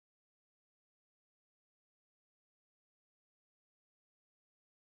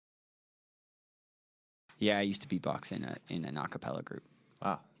Yeah, I used to beatbox in an a cappella group.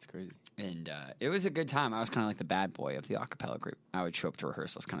 Wow, that's crazy. And it was a good time. I was kind of like the bad boy of the a cappella group. I would show up to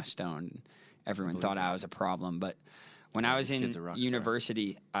rehearsals kind of stoned. And everyone thought I was a problem. But when I was in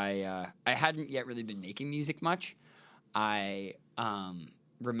university, I hadn't yet really been making music much. I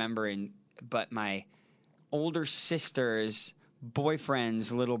but my older sister's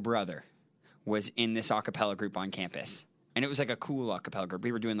boyfriend's little brother was in this a cappella group on campus. And it was like a cool a cappella group.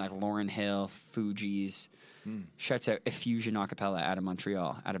 We were doing like Lauryn Hill, Fugees. Shouts out Effusion a cappella out of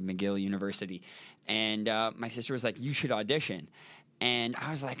Montreal, out of McGill University. And my sister was like, you should audition. And I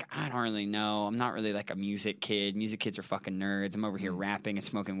was like, I don't really know. I'm not really like a music kid. Music kids are fucking nerds. I'm over here rapping and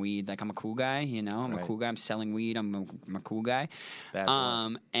smoking weed. Like, I'm a cool guy, you know? I'm a cool guy. I'm selling weed. I'm a cool guy.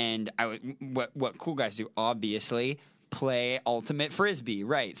 And what cool guys do, obviously, play ultimate frisbee.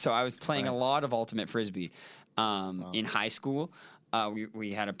 Right. So I was playing a lot of ultimate frisbee in high school.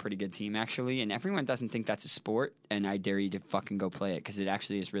 We had a pretty good team, actually, and everyone doesn't think that's a sport, and I dare you to fucking go play it, because it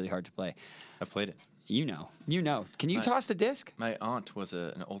actually is really hard to play. I've played it. You know. Can you toss the disc? My aunt was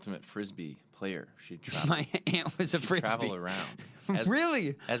an ultimate frisbee player. She'd travel. My aunt was a frisbee. Travel around.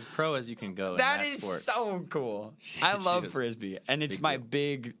 Really? As pro as you can go in that that is sport. So cool. I love frisbee, and it's my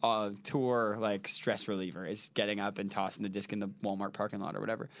big tour like stress reliever. Is getting up and tossing the disc in the Walmart parking lot or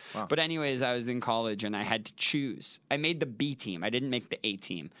whatever. Wow. But anyways, I was in college and I had to choose. I made the B team. I didn't make the A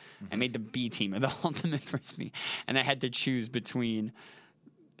team. I made the B team of the ultimate frisbee, and I had to choose between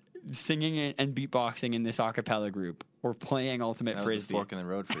singing and beatboxing in this a cappella group or playing ultimate frisbee. That was the fork in the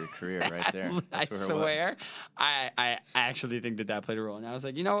road for your career right there. I swear. I actually think that played a role. And I was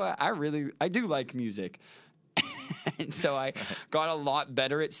like, you know what? I do like music. And so I got a lot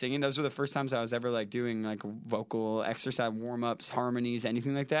better at singing. Those were the first times I was ever like doing like vocal exercise, warm-ups, harmonies,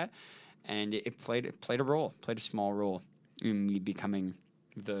 anything like that. And it played a role, played a small role in me becoming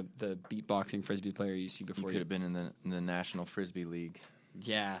the beatboxing frisbee player you see before. You could have been in the National Frisbee League.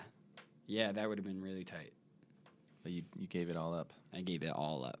 Yeah, that would have been really tight. But you gave it all up. I gave it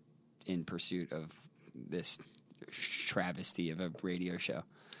all up in pursuit of this travesty of a radio show.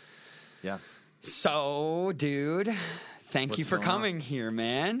 Yeah. So, dude, thank you for coming here,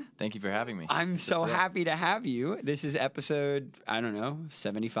 man. Thank you for having me. I'm so happy to have you. This is episode,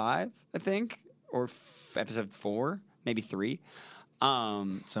 75, I think, or episode 4, maybe 3.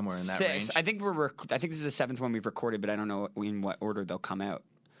 Somewhere in that 6. range. I think this is the 7th one we've recorded, but I don't know in what order they'll come out.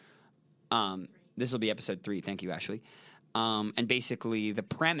 This will be episode 3. Thank you, Ashley. And basically, the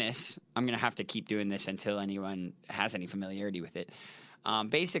premise, I'm going to have to keep doing this until anyone has any familiarity with it.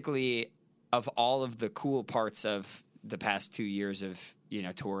 Basically, of all of the cool parts of the past 2 years of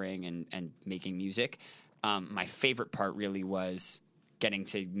touring and making music, my favorite part really was getting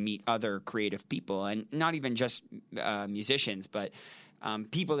to meet other creative people, and not even just musicians, but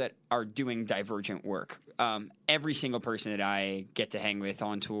people that are doing divergent work. Every single person that I get to hang with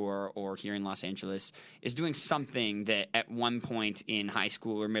on tour or here in Los Angeles is doing something that at one point in high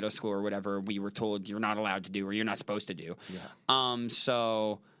school or middle school or whatever we were told you're not allowed to do or you're not supposed to do. Yeah.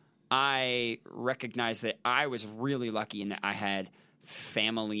 So I recognize that I was really lucky in that I had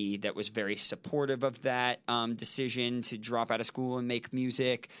family that was very supportive of that decision to drop out of school and make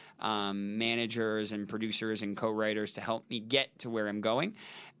music, managers and producers and co-writers to help me get to where I'm going.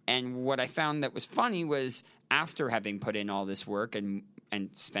 And what I found that was funny was after having put in all this work and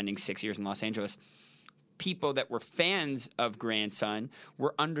spending 6 years in Los Angeles, people that were fans of Grandson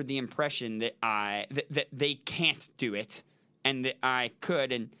were under the impression that that they can't do it and that I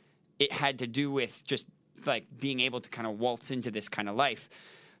could, and it had to do with just like being able to kind of waltz into this kind of life.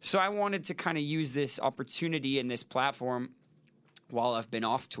 So I wanted to kind of use this opportunity and this platform while I've been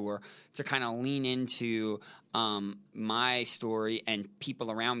off tour to kind of lean into my story and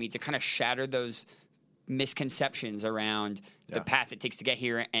people around me to kind of shatter those misconceptions around the path it takes to get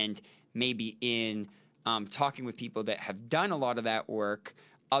here, and maybe in talking with people that have done a lot of that work,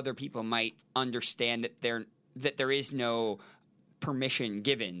 other people might understand that there is no permission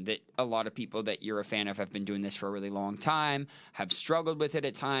given, that a lot of people that you're a fan of have been doing this for a really long time, have struggled with it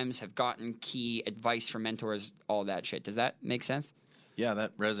at times, have gotten key advice from mentors, all that shit. Does that make sense? Yeah,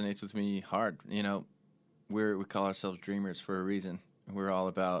 that resonates with me hard. We call ourselves dreamers for a reason. We're all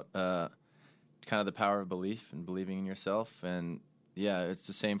about kind of the power of belief and believing in yourself. And yeah, it's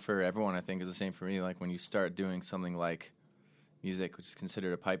the same for everyone. I think it's the same for me. Like when you start doing something like music, which is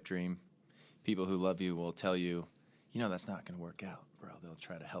considered a pipe dream, people who love you will tell you, that's not going to work out, bro. They'll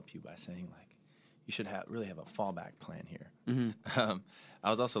try to help you by saying, like, you should really have a fallback plan here. Mm-hmm. I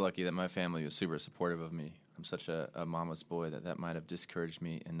was also lucky that my family was super supportive of me. I'm such a mama's boy that might have discouraged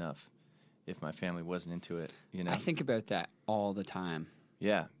me enough if my family wasn't into it, I think about that all the time.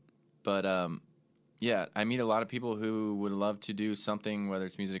 Yeah. But yeah, I meet a lot of people who would love to do something, whether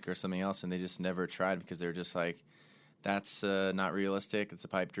it's music or something else, and they just never tried because they're just like, that's not realistic. It's a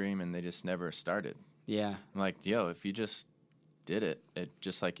pipe dream, and they just never started. Yeah. I'm like, yo, if you just did it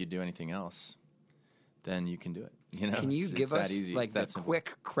just like you do anything else, then you can do it. You know, can you give us like the simple.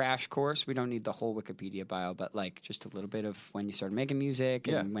 quick crash course? We don't need the whole Wikipedia bio, but like just a little bit of when you started making music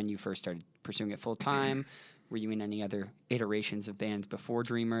and when you first started pursuing it full time. Were you in any other iterations of bands before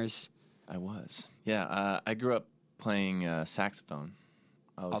Dreamers? I was. Yeah, I grew up playing saxophone.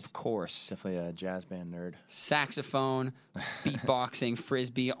 I was Of course. definitely a jazz band nerd. Saxophone, beatboxing,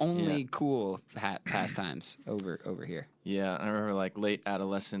 frisbee, only cool pastimes over here. Yeah, I remember like late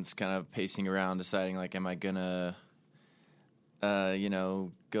adolescence kind of pacing around deciding like, am I gonna,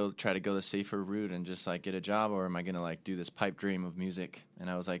 go try to go the safer route and just like get a job, or am I gonna like do this pipe dream of music? And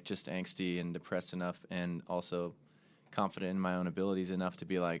I was like just angsty and depressed enough and also confident in my own abilities enough to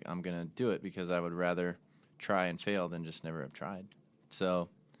be like, I'm gonna do it because I would rather try and fail than just never have tried. So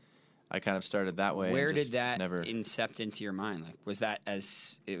I kind of started that way. Where did that incept into your mind? Like, was that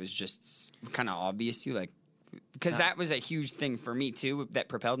as it was just kind of obvious to you? Like, because that was a huge thing for me too. That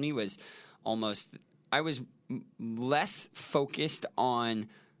propelled me was almost I was less focused on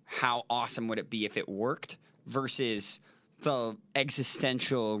how awesome would it be if it worked versus the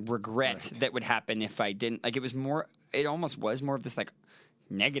existential regret that would happen if I didn't. Like, it was more. It almost was more of this like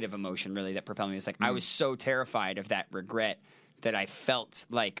negative emotion really that propelled me. It's like I was so terrified of that regret that I felt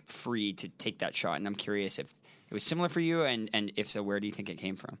like free to take that shot. And I'm curious if it was similar for you, and if so, where do you think it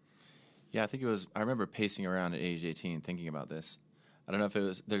came from? Yeah, I think it was, I remember pacing around at age 18 thinking about this. I don't know if it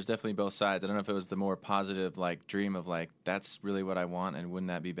was, there's definitely both sides. I don't know if it was the more positive, like, dream of, like, that's really what I want, and wouldn't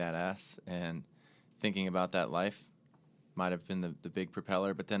that be badass? And thinking about that life might have been the big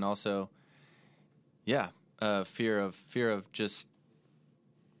propeller. But then also, fear of just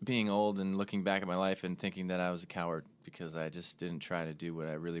being old and looking back at my life and thinking that I was a coward because I just didn't try to do what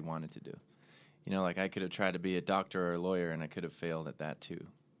I really wanted to do. You know, like I could have tried to be a doctor or a lawyer, and I could have failed at that too.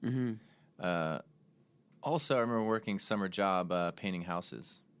 Mm-hmm. Also, I remember working summer job painting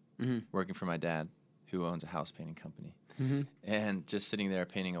houses, working for my dad, who owns a house painting company. Mm-hmm. And just sitting there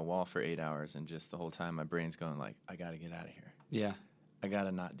painting a wall for 8 hours, and just the whole time my brain's going like, I got to get out of here. Yeah. I got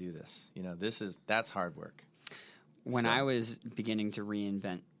to not do this. You know, that's hard work. When I was beginning to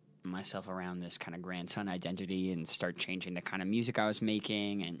reinvent myself around this kind of grandson identity and start changing the kind of music I was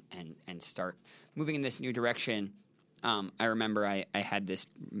making and start moving in this new direction, I remember I had this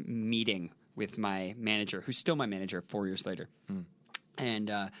meeting with my manager, who's still my manager 4 years later.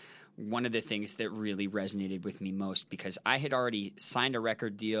 And one of the things that really resonated with me most, because I had already signed a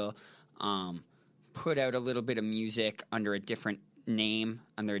record deal, put out a little bit of music under a different name,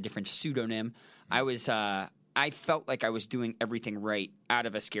 under a different pseudonym. I felt like I was doing everything right out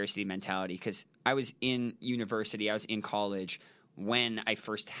of a scarcity mentality because I was in university, I was in college when I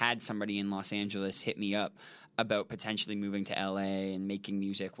first had somebody in Los Angeles hit me up about potentially moving to LA and making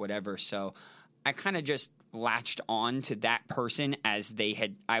music, whatever. So I kind of just latched on to that person as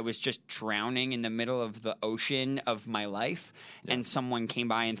I was just drowning in the middle of the ocean of my life, and someone came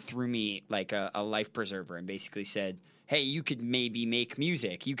by and threw me like a life preserver and basically said, hey, you could maybe make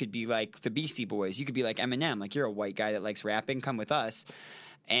music. You could be like the Beastie Boys. You could be like Eminem. Like, you're a white guy that likes rapping. Come with us.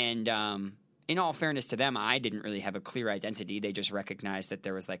 And in all fairness to them, I didn't really have a clear identity. They just recognized that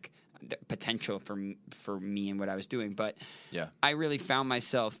there was like the potential for me and what I was doing. But I really found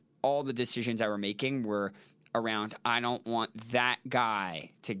myself, all the decisions I were making were around, I don't want that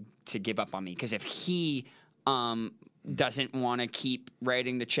guy to give up on me. Because if he doesn't want to keep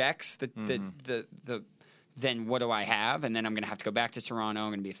writing the checks, then what do I have? And then I'm going to have to go back to Toronto. I'm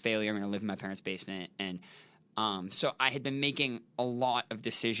going to be a failure. I'm going to live in my parents' basement. And so I had been making a lot of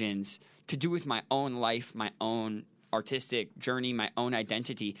decisions to do with my own life, my own artistic journey, my own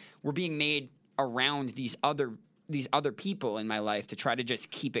identity, were being made around these other people in my life to try to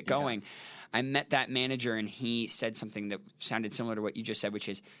just keep it going. I met that manager, and he said something that sounded similar to what you just said, which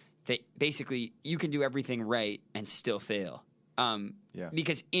is that basically you can do everything right and still fail.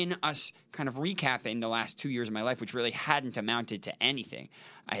 Because in us kind of recapping the last 2 years of my life, which really hadn't amounted to anything,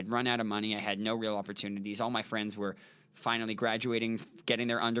 I had run out of money. I had no real opportunities. All my friends were finally graduating, getting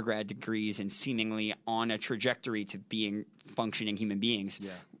their undergrad degrees, and seemingly on a trajectory to being functioning human beings.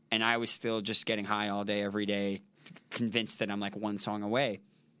 Yeah. And I was still just getting high all day, every day, convinced that I'm like one song away.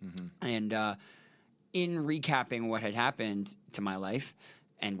 Mm-hmm. And in recapping what had happened to my life,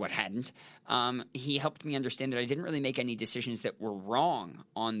 and what hadn't. He helped me understand that I didn't really make any decisions that were wrong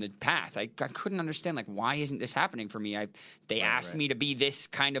on the path. I couldn't understand, like, why isn't this happening for me? They asked me to be this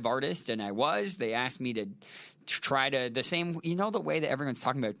kind of artist, and I was. They asked me to try to, the same, the way that everyone's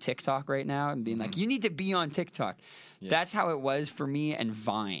talking about TikTok right now and being like, you need to be on TikTok. Yeah. That's how it was for me and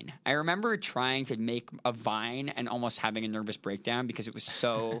Vine. I remember trying to make a Vine and almost having a nervous breakdown because it was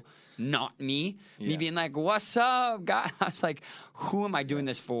so not me. Yeah. Me being like, what's up, guys? I was like, who am I doing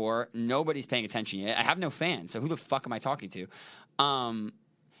this for? Nobody's paying attention yet. I have no fans, so who the fuck am I talking to?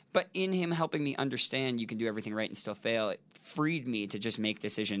 But in him helping me understand you can do everything right and still fail, it freed me to just make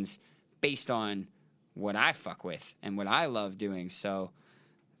decisions based on what I fuck with and what I love doing. So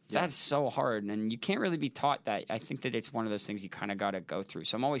that's so hard, and you can't really be taught that. I think that it's one of those things you kind of got to go through.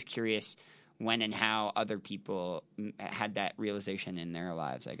 So I'm always curious when and how other people had that realization in their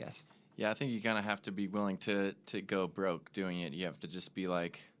lives, I guess. Yeah, I think you kind of have to be willing to go broke doing it. You have to just be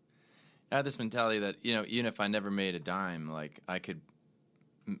like, I have this mentality that, even if I never made a dime, like, I could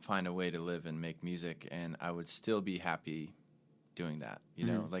find a way to live and make music, and I would still be happy doing that.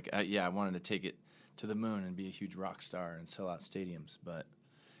 Like, I wanted to take it to the moon and be a huge rock star and sell out stadiums, but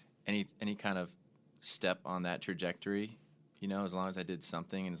any kind of step on that trajectory, as long as I did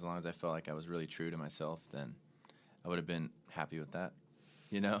something and as long as I felt like I was really true to myself, then I would have been happy with that,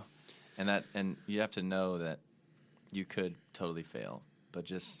 and you have to know that you could totally fail, but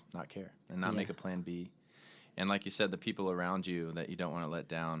just not care and not make a plan B. And like you said, the people around you that you don't want to let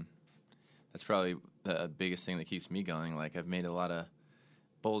down, that's probably the biggest thing that keeps me going. Like, I've made a lot of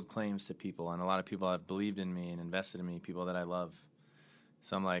bold claims to people, and a lot of people have believed in me and invested in me, people that I love.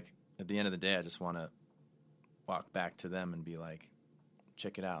 So I'm like, at the end of the day, I just want to walk back to them and be like,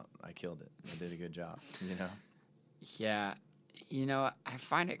 check it out. I killed it. I did a good job, Yeah. I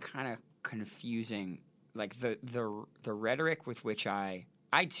find it kind of confusing, like the rhetoric with which I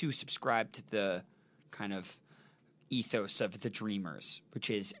too subscribe to the kind of ethos of the dreamers, which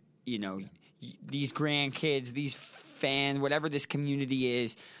is, these grandkids, these fans, whatever this community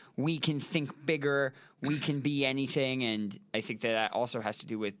is, we can think bigger, we can be anything. And I think that also has to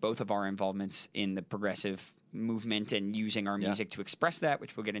do with both of our involvements in the progressive movement and using our music to express that,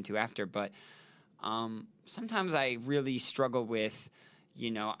 which we'll get into after. But sometimes I really struggle with,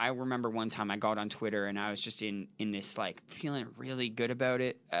 I remember one time I got on Twitter and I was just in this, like, feeling really good about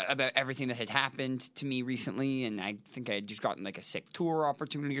it, about everything that had happened to me recently. And I think I had just gotten, like, a sick tour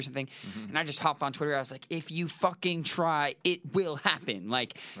opportunity or something. Mm-hmm. And I just hopped on Twitter. I was like, if you fucking try, it will happen.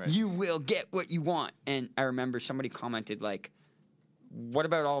 Like, you will get what you want. And I remember somebody commented, like, what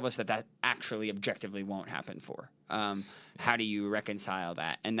about all of us that actually objectively won't happen for? How do you reconcile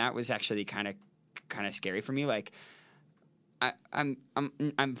that? And that was actually kind of scary for me. Like,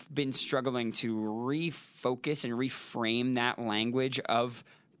 I've been struggling to refocus and reframe that language of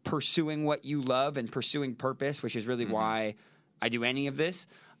pursuing what you love and pursuing purpose, which is really why I do any of this.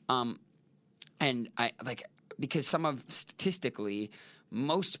 And because statistically,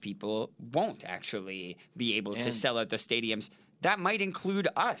 most people won't actually be able to sell out the stadiums. That might include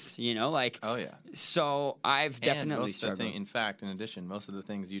us, Oh, yeah. So I've definitely struggled. In fact, in addition, most of the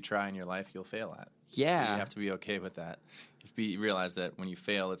things you try in your life, you'll fail at. Yeah. So you have to be okay with that. You realize that when you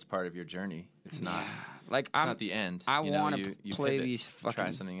fail, it's part of your journey. It's not. Like, it's not the end. I want to play pivot, these fucking. Try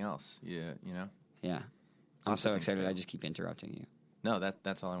something else. Yeah. Yeah. I'm so excited. I just keep interrupting you. No,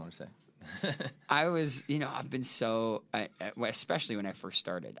 that's all I want to say. I was, I've been so, especially when I first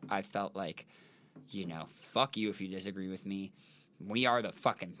started, I felt like, fuck you if you disagree with me. We are the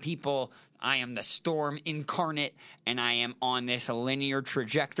fucking people. I am the storm incarnate, and I am on this linear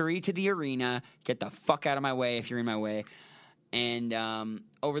trajectory to the arena. Get the fuck out of my way if you're in my way. And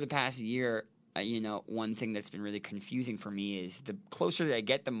over the past year, one thing that's been really confusing for me is the closer that I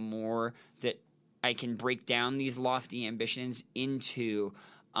get, the more that I can break down these lofty ambitions into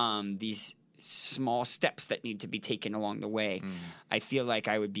these small steps that need to be taken along the way. I feel like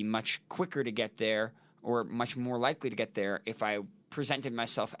I would be much quicker to get there, or much more likely to get there, if I presented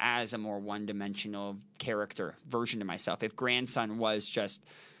myself as a more one-dimensional character version of myself. If Grandson was just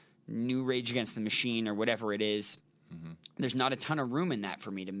new Rage Against the Machine or whatever it is, there's not a ton of room in that for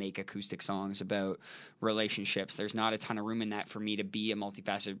me to make acoustic songs about relationships. There's not a ton of room in that for me to be a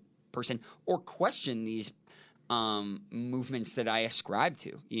multifaceted person or question these movements that I ascribe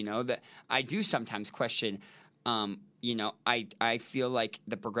to. That I do sometimes question. I feel like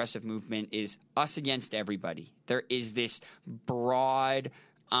the progressive movement is us against everybody. There is this broad,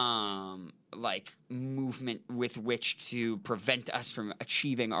 movement with which to prevent us from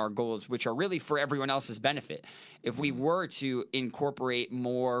achieving our goals, which are really for everyone else's benefit. If we were to incorporate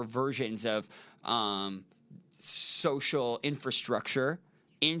more versions of social infrastructure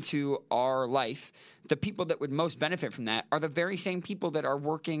into our life, the people that would most benefit from that are the very same people that are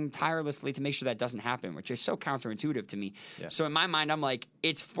working tirelessly to make sure that doesn't happen, which is so counterintuitive to me. Yeah. So in my mind, I'm like,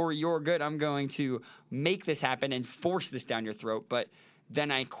 it's for your good. I'm going to make this happen and force this down your throat. But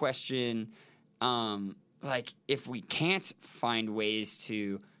then I question, like, if we can't find ways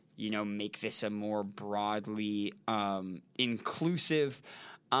to, make this a more broadly inclusive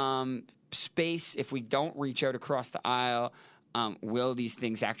space, if we don't reach out across the aisle, will these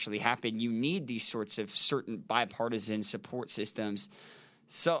things actually happen? You need these sorts of certain bipartisan support systems.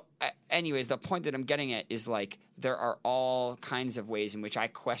 So, anyways, the point that I'm getting at is, like, there are all kinds of ways in which I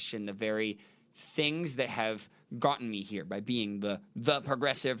question the very things that have gotten me here by being the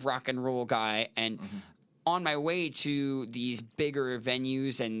progressive rock and roll guy. And on my way to these bigger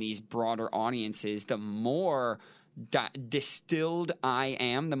venues and these broader audiences, the more distilled I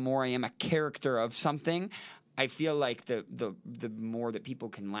am, the more I am a character of something. I feel like the more that people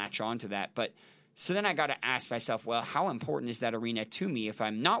can latch on to that. But so then I got to ask myself, well, how important is that arena to me if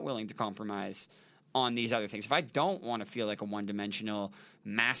I'm not willing to compromise on these other things? If I don't want to feel like a one-dimensional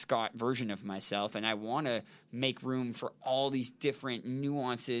mascot version of myself, and I want to make room for all these different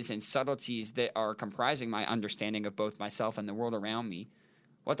nuances and subtleties that are comprising my understanding of both myself and the world around me,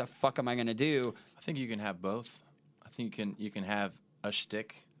 what the fuck am I going to do? I think you can have both. I think you can have a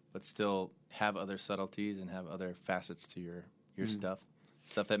shtick, but still have other subtleties and have other facets to your stuff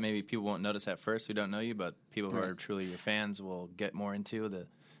that maybe people won't notice at first who don't know you, but people who are truly your fans will get more into the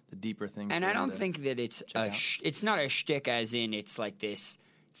deeper things. And I don't think that it's it's not a shtick as in it's like this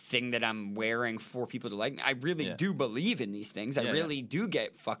thing that I'm wearing for people to like me. I really do believe in these things. I really do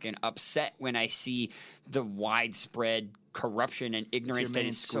get fucking upset when I see the widespread corruption and ignorance that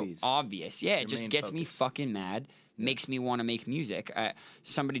is squeeze. So obvious. Yeah, it just gets me fucking mad. Makes me want to make music.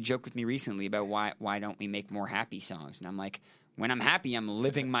 Somebody joked with me recently about why don't we make more happy songs? And I'm like, when I'm happy, I'm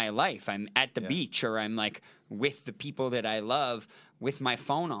living my life. I'm at the beach, or I'm like with the people that I love, with my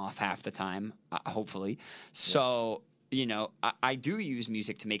phone off half the time, hopefully. So, I do use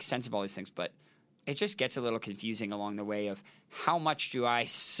music to make sense of all these things, but it just gets a little confusing along the way of how much do I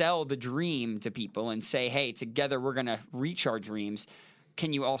sell the dream to people and say, hey, together we're going to reach our dreams.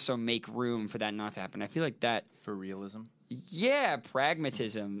 Can you also make room for that not to happen? I feel like that... For realism? Yeah,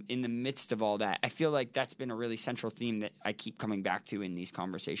 pragmatism in the midst of all that. I feel like that's been a really central theme that I keep coming back to in these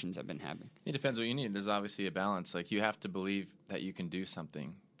conversations I've been having. It depends what you need. There's obviously a balance. Like, you have to believe that you can do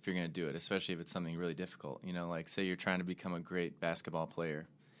something if you're going to do it, especially if it's something really difficult. Like, say you're trying to become a great basketball player.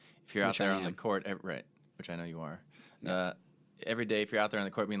 If you're out there on the court, right, which I know you are, every day if you're out there on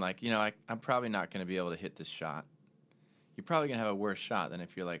the court being like, I'm probably not going to be able to hit this shot. You're probably going to have a worse shot than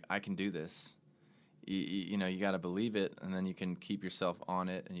if you're like, I can do this. You got to believe it, and then you can keep yourself on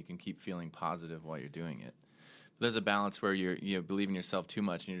it, and you can keep feeling positive while you're doing it. But there's a balance where you believe in yourself too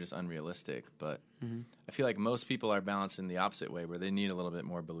much, and you're just unrealistic. But I feel like most people are balanced in the opposite way, where they need a little bit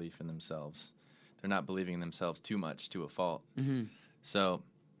more belief in themselves. They're not believing in themselves too much to a fault. So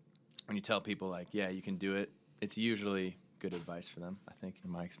when you tell people, like, yeah, you can do it, it's usually good advice for them, I think,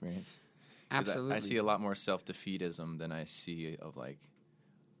 in my experience. Absolutely. I see a lot more self-defeatism than I see of, like,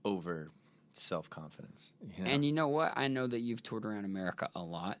 over self-confidence. And you know what? I know that you've toured around America a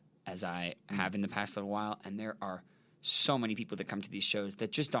lot, as I have in the past little while, and there are so many people that come to these shows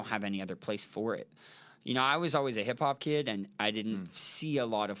that just don't have any other place for it. I was always a hip-hop kid, and I didn't see a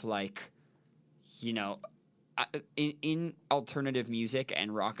lot of, like, in alternative music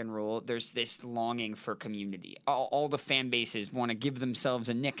and rock and roll, there's this longing for community. All the fan bases want to give themselves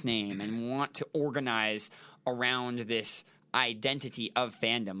a nickname and want to organize around this identity of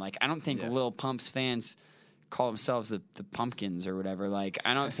fandom. Like, I don't think Lil Pump's fans call themselves the Pumpkins or whatever. Like,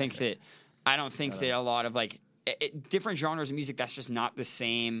 I don't think that a lot of, like, different genres of music, that's just not the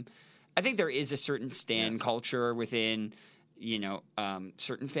same. I think there is a certain stan culture within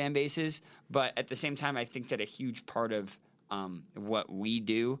certain fan bases, but at the same time, I think that a huge part of what we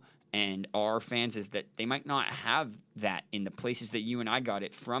do and our fans is that they might not have that in the places that you and I got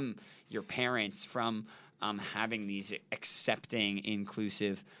it from your parents, from having these accepting,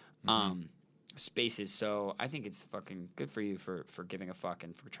 inclusive spaces. So I think it's fucking good for you for giving a fuck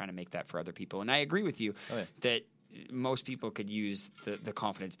and for trying to make that for other people. And I agree with you that most people could use the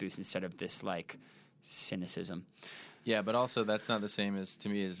confidence boost instead of this, like, cynicism. Yeah, but also that's not the same as, to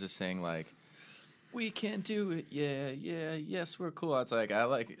me, as just saying, like, we can do it. Yes, we're cool. It's like I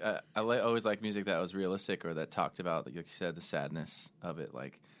always like music that was realistic or that talked about, like you said, the sadness of it.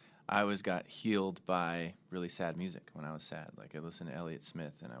 Like, I always got healed by really sad music when I was sad. Like, I listened to Elliott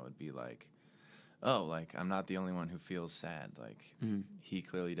Smith, and I would be like, oh, like, I'm not the only one who feels sad. Like, he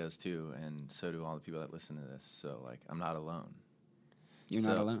clearly does too, and so do all the people that listen to this. So, like, I'm not alone. You're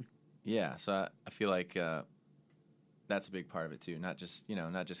not alone. Yeah, so I feel like that's a big part of it too. Not just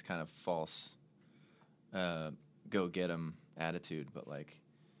kind of false go get 'em attitude, but like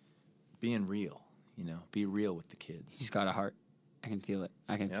being real. Be real with the kids. He's got a heart. I can feel it.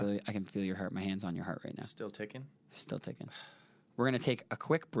 I can feel it. I can feel your heart. My hand's on your heart right now. Still ticking? Still ticking. We're going to take a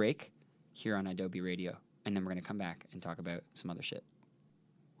quick break here on Adobe Radio, and then we're going to come back and talk about some other shit.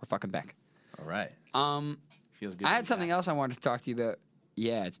 We're fucking back. All right. Feels good. I had something else I wanted to talk to you about.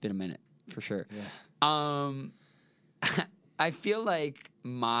 Yeah, it's been a minute, for sure. Yeah. I feel like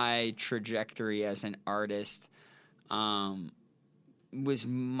my trajectory as an artist was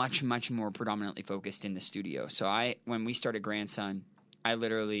much, much more predominantly focused in the studio. So when we started Grandson, I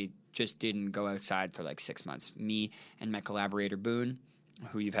literally just didn't go outside for like 6 months. Me and my collaborator Boone,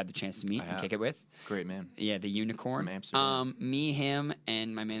 who you've had the chance to meet and kick it with. Great man. Yeah, the unicorn. From Amsterdam. Me, him,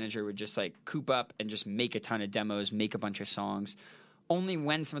 and my manager would just like coop up and just make a ton of demos, make a bunch of songs. Only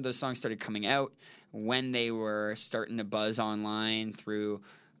when some of those songs started coming out, when they were starting to buzz online through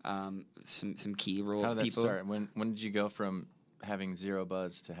some key role people. How did that start? When did you go from having zero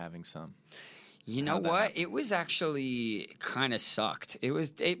buzz to having some? You know what? It was actually kind of sucked.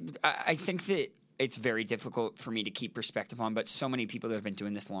 I think that it's very difficult for me to keep perspective on, but so many people that have been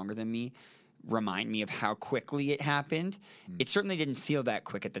doing this longer than me remind me of how quickly it happened. It certainly didn't feel that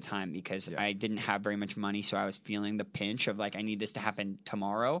quick at the time because I didn't have very much money, so I was feeling the pinch of like, I need this to happen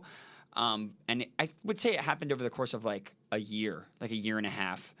tomorrow. And I would say it happened over the course of like a year and a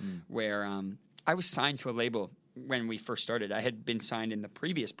half, where I was signed to a label when we first started. I had been signed in the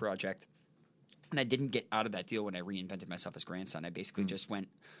previous project, and I didn't get out of that deal when I reinvented myself as Grandson. I basically just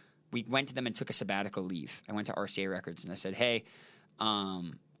we went to them and took a sabbatical leave. I went to RCA Records and I said, hey,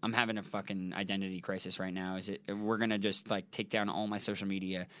 I'm having a fucking identity crisis right now. We're going to just like take down all my social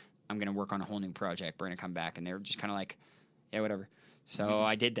media. I'm going to work on a whole new project. We're going to come back. And they were just kind of like, yeah, whatever. So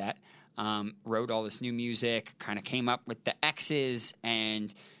I did that. Wrote all this new music, kind of came up with the X's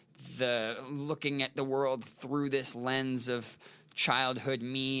and the looking at the world through this lens of childhood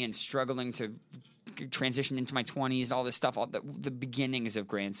me and struggling to transition into my 20s, all this stuff, all the beginnings of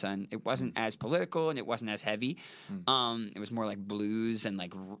Grandson. It wasn't as political and it wasn't as heavy. It was more like blues and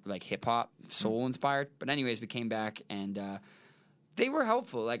like hip hop, soul inspired. But anyways, we came back and they were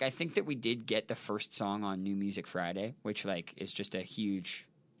helpful. Like I think that we did get the first song on New Music Friday, which like is just a huge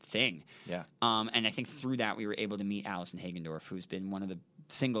thing. Yeah. And I think through that we were able to meet Allison Hagendorf, who's been one of the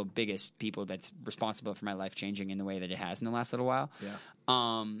single biggest people that's responsible for my life changing in the way that it has in the last little while.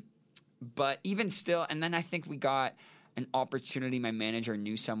 Yeah. But even still, and then I think we got an opportunity. My manager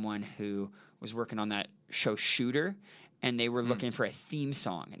knew someone who was working on that show Shooter, and they were looking for a theme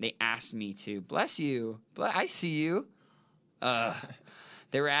song. And they asked me to, bless you, I see you.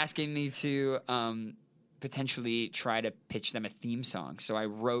 They were asking me to potentially try to pitch them a theme song. So I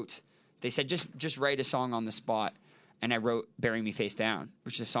wrote, they said, just write a song on the spot. And I wrote Bury Me Face Down,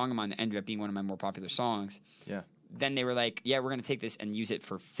 which is a song of mine that ended up being one of my more popular songs. Yeah. Then they were like, yeah, we're going to take this and use it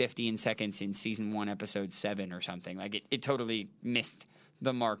for 15 seconds in season 1, episode 7 or something. Like it totally missed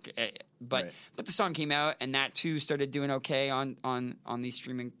the mark. But the song came out, and that too started doing okay on these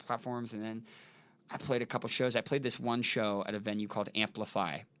streaming platforms. And then I played a couple shows. I played this one show at a venue called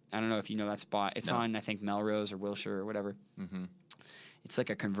Amplify. I don't know if you know that spot. It's on, I think, Melrose or Wilshire or whatever. Mm-hmm. It's like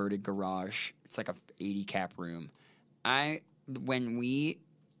a converted garage. It's like a 80 cap room. When we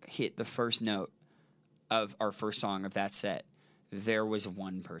hit the first note of our first song of that set, there was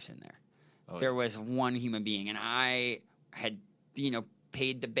one person there. There was one human being, and I had,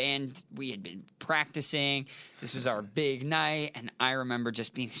 paid the band. We had been practicing. This was our big night, and I remember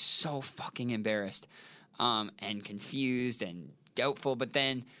just being so fucking embarrassed and confused and doubtful. But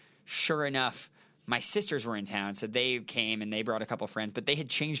then, sure enough, my sisters were in town, so they came and they brought a couple friends, but they had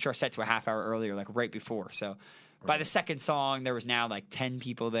changed our set to a half hour earlier, like right before. So by the second song, there was now like 10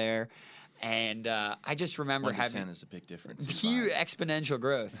 people there. And I just remember having 10 is a big difference. Huge exponential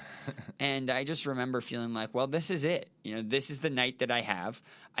growth. And I just remember feeling like, well, this is it. This is the night that I have.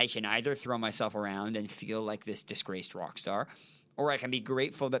 I can either throw myself around and feel like this disgraced rock star, or I can be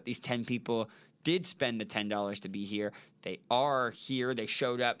grateful that these 10 people did spend the $10 to be here. They are here. They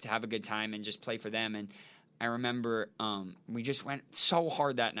showed up to have a good time and just play for them. And I remember we just went so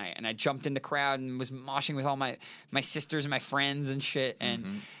hard that night. And I jumped in the crowd and was moshing with all my sisters and my friends and shit.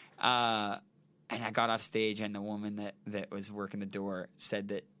 And and I got off stage, and the woman that was working the door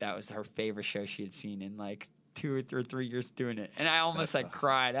said that was her favorite show she had seen in like 2 or 3 years doing it. And I almost awesome.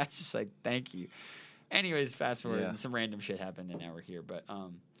 Cried. I was just like, thank you. Anyways, fast forward, and some random shit happened, and now we're here. But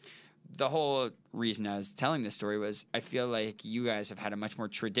the whole reason I was telling this story was I feel like you guys have had a much more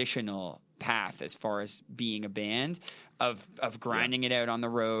traditional path as far as being a band of grinding it out on the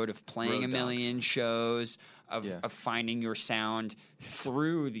road, of playing Road a million dogs. shows, of finding your sound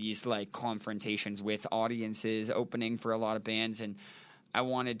through these like confrontations with audiences, opening for a lot of bands. And I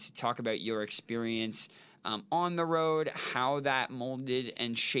wanted to talk about your experience on the road, how that molded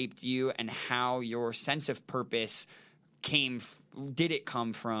and shaped you, and how your sense of purpose did it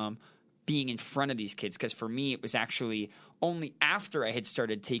come from being in front of these kids? Because for me, it was actually only after I had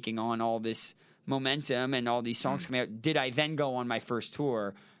started taking on all this momentum and all these songs coming out, did I then go on my first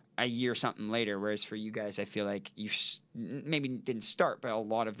tour a year something later. Whereas for you guys, I feel like you maybe didn't start, but a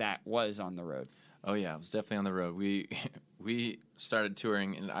lot of that was on the road. Oh yeah, it was definitely on the road. We started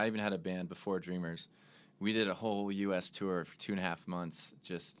touring, and I even had a band before Dreamers. We did a whole U.S. tour for 2.5 months.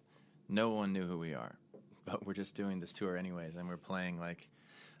 Just no one knew who we are, but we're just doing this tour anyways, and we're playing like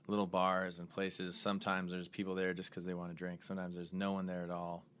little bars and places. Sometimes there's people there just because they want to drink. Sometimes there's no one there at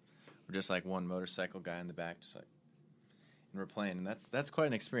all. We're just like one motorcycle guy in the back, just like, and we're playing. And that's quite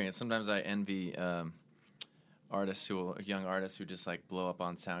an experience. Sometimes I envy young artists who just like blow up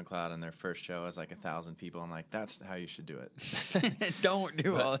on SoundCloud and their first show has like 1,000 people. I'm like, that's how you should do it. Don't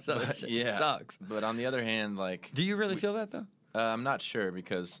do all this other shit. Yeah. It sucks. But on the other hand, like, do you really feel that though? I'm not sure,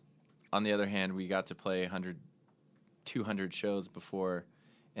 because on the other hand, we got to play 100, 200 shows before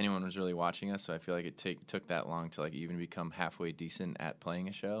anyone was really watching us. So I feel like it took that long to like even become halfway decent at playing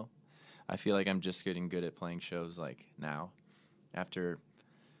a show. I feel like I'm just getting good at playing shows like now, after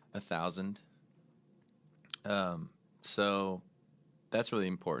 1,000. So that's really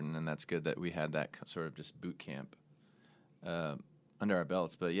important, and that's good that we had that sort of just boot camp under our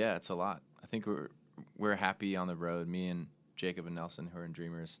belts. But yeah, it's a lot. I think we're happy on the road. Me and Jacob and Nelson, who are in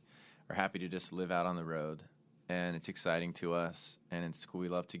Dreamers, are happy to just live out on the road, and it's exciting to us, and it's cool. We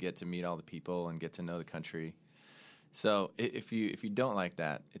love to get to meet all the people and get to know the country. So if you don't like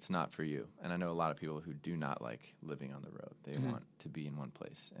that, it's not for you. And I know a lot of people who do not like living on the road. They want to be in one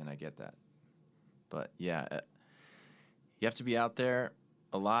place, and I get that. But yeah, you have to be out there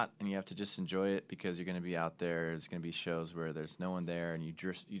a lot, and you have to just enjoy it, because you're going to be out there. There's going to be shows where there's no one there, and you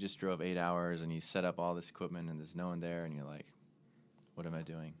just drove 8 hours, and you set up all this equipment, and there's no one there, and you're like, what am I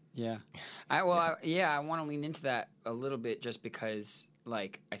doing? Yeah. I want to lean into that a little bit, just because,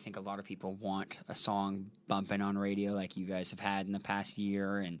 like, I think a lot of people want a song bumping on radio like you guys have had in the past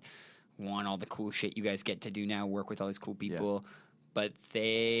year, and want all the cool shit you guys get to do now, work with all these cool people. Yeah. But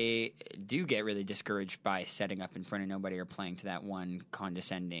they do get really discouraged by setting up in front of nobody or playing to that one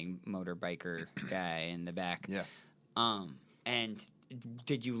condescending motorbiker guy in the back. Yeah. And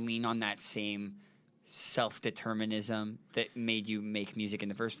did you lean on that same self-determinism that made you make music in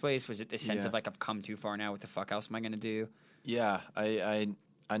the first place? Was it the sense of like, I've come too far now, what the fuck else am I going to do? Yeah, I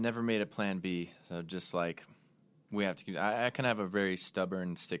never made a plan B. So just like, we have to, I kind of have a very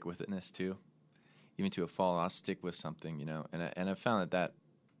stubborn stick-with-itness too. Even to a fault, I'll stick with something, you know. And I've found that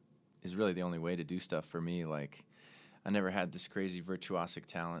is really the only way to do stuff for me. Like, I never had this crazy virtuosic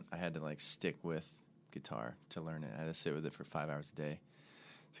talent. I had to like stick with guitar to learn it. I had to sit with it for 5 hours a day.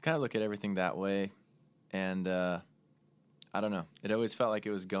 So kind of look at everything that way. And I don't know. It always felt like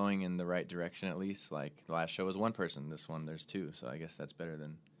it was going in the right direction, at least. Like, the last show was one person. This one, there's two. So I guess that's better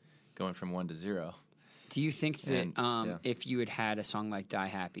than going from 1 to 0. Do you think that if you had a song like Die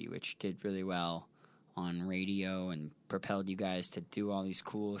Happy, which did really well on radio and propelled you guys to do all these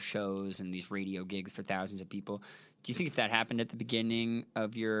cool shows and these radio gigs for thousands of people, do you think if that happened at the beginning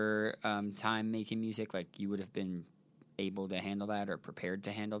of your time making music, like, you would have been able to handle that or prepared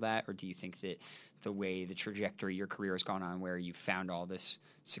to handle that? Or do you think that the way the trajectory your career has gone on, where you found all this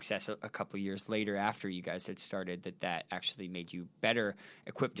success a couple years later after you guys had started, that actually made you better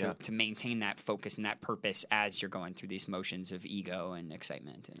equipped to maintain that focus and that purpose as you're going through these motions of ego and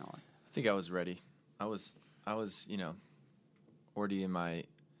excitement and all that? I think I was ready. I was, you know, already in my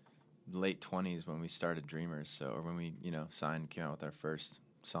late 20s when we started Dreamers, or when we, you know, came out with our first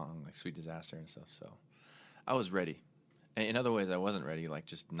song, like Sweet Disaster and stuff, so I was ready. And in other ways, I wasn't ready, like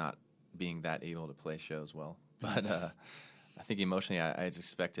just not being that able to play shows well. But I think emotionally, I just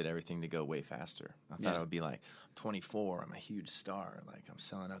expected everything to go way faster. I thought I would be like, I'm 24, I'm a huge star, like, I'm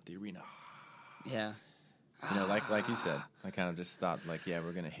selling out the arena. Yeah. You know, like you said, I kind of just thought, like, yeah,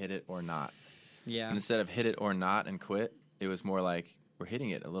 we're going to hit it or not. Yeah. And instead of hit it or not and quit, it was more like, we're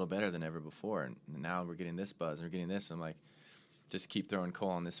hitting it a little better than ever before, and now we're getting this buzz and we're getting this. I'm like, just keep throwing coal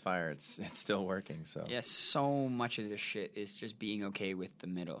on this fire. It's still working. So yeah, so much of this shit is just being okay with the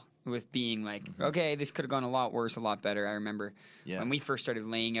middle, with being like, okay, this could have gone a lot worse, a lot better. I remember when we first started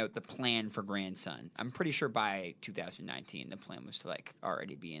laying out the plan for Grandson. I'm pretty sure by 2019 the plan was to like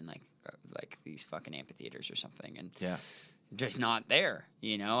already be in like these fucking amphitheaters or something, and just not there.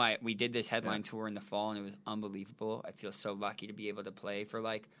 You know, we did this headline tour in the fall, and it was unbelievable. I feel so lucky to be able to play for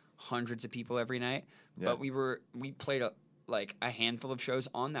like hundreds of people every night. But we played like a handful of shows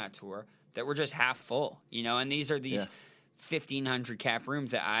on that tour that were just half full, you know, and these are 1,500 cap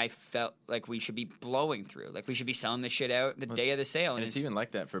rooms that I felt like we should be blowing through. Like we should be selling this shit out the day of the sale. And it's even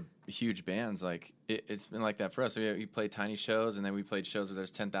like that for huge bands. Like it's been like that for us. We played tiny shows, and then we played shows where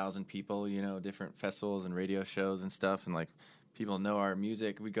there's 10,000 people, you know, different festivals and radio shows and stuff. And like people know our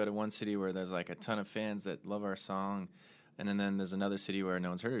music. We go to one city where there's like a ton of fans that love our song. And then there's another city where no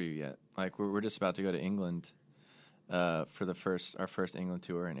one's heard of you yet. Like we're just about to go to England for our first England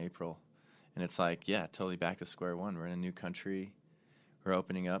tour in April, and it's like totally back to square one. We're in a new country, we're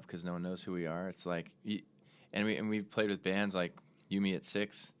opening up because no one knows who we are. It's like, and we've played with bands like You Me at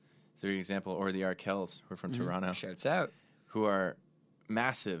Six, is an example, or the Arkells, who are from Toronto, shouts out, who are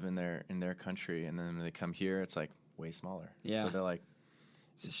massive in their country, and then when they come here, it's like way smaller. So they're like,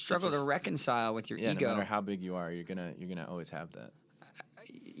 it's a struggle to reconcile with your ego. No matter how big you are, you're gonna always have that.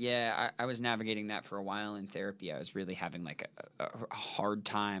 I was navigating that for a while in therapy. I was really having like a hard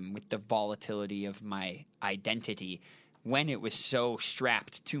time with the volatility of my identity when it was so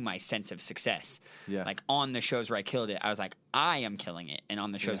strapped to my sense of success. Like on the shows where I killed it, I was like, I am killing it. And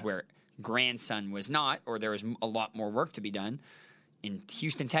on the shows where Grandson was not, or there was a lot more work to be done, in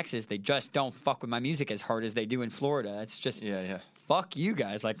Houston, Texas, they just don't fuck with my music as hard as they do in Florida. It's just, fuck you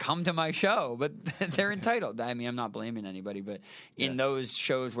guys. Like, come to my show. But they're entitled. I mean, I'm not blaming anybody, but in those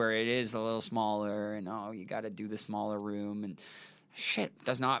shows where it is a little smaller and, you got to do the smaller room, and shit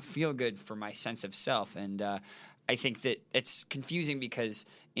does not feel good for my sense of self. And I think that it's confusing because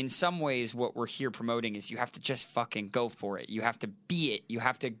in some ways what we're here promoting is you have to just fucking go for it. You have to be it. You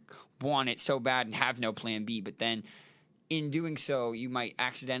have to want it so bad and have no plan B. But then in doing so, you might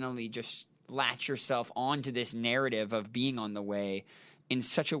accidentally just latch yourself onto this narrative of being on the way in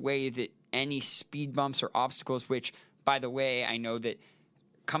such a way that any speed bumps or obstacles, which, by the way, I know that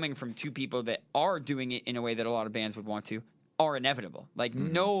coming from two people that are doing it in a way that a lot of bands would want to, are inevitable. Like,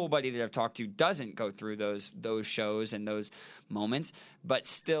 nobody that I've talked to doesn't go through those shows and those moments, but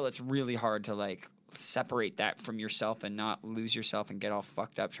still it's really hard to, like, separate that from yourself and not lose yourself and get all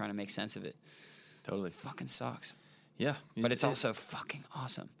fucked up trying to make sense of it. Totally. It fucking sucks. Yeah. But it's also fucking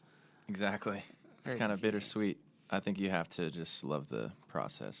awesome. Exactly. It's kind of bittersweet. I think you have to just love the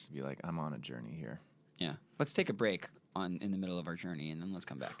process. Be like, I'm on a journey here. Yeah. Let's take a break in the middle of our journey, and then let's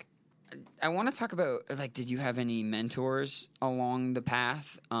come back. I want to talk about, like, did you have any mentors along the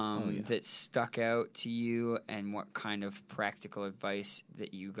path that stuck out to you, and what kind of practical advice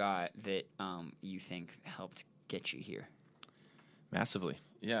that you got that you think helped get you here? Massively.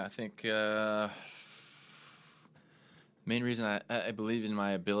 Yeah, I think main reason I believe in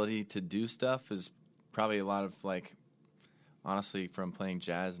my ability to do stuff is probably a lot of, like, honestly, from playing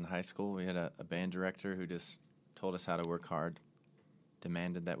jazz in high school. We had a band director who just told us how to work hard,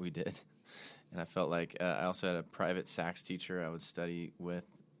 demanded that we did. And I felt like I also had a private sax teacher I would study with.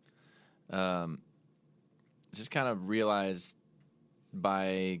 Just kind of realized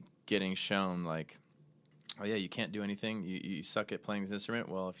by getting shown, like, oh, yeah, you can't do anything. You suck at playing this instrument.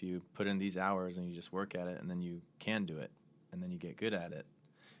 Well, if you put in these hours and you just work at it, and then you can do it, and then you get good at it.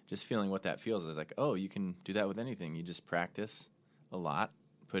 Just feeling what that feels is like, oh, you can do that with anything. You just practice a lot,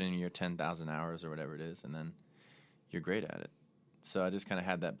 put in your 10,000 hours or whatever it is, and then you're great at it. So I just kind of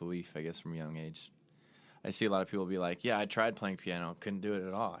had that belief, I guess, from a young age. I see a lot of people be like, yeah, I tried playing piano, couldn't do it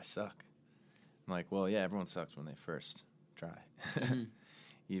at all. I suck. I'm like, well, yeah, everyone sucks when they first try.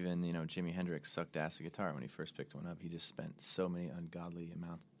 Even, Jimi Hendrix sucked ass at guitar when he first picked one up. He just spent so many ungodly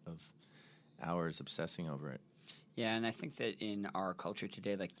amount of hours obsessing over it. Yeah, and I think that in our culture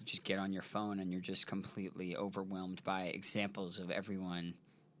today, like, you just get on your phone and you're just completely overwhelmed by examples of everyone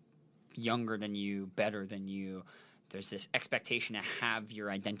younger than you, better than you. There's this expectation to have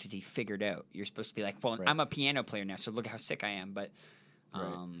your identity figured out. You're supposed to be like, well, I'm a piano player now, so look how sick I am. But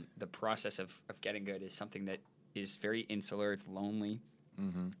the process of getting good is something that is very insular. It's lonely.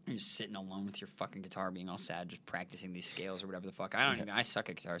 Mm-hmm. You're just sitting alone with your fucking guitar, being all sad, just practicing these scales or whatever the fuck. I suck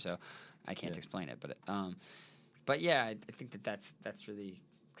at guitar, so I can't explain it. But yeah, I think that's really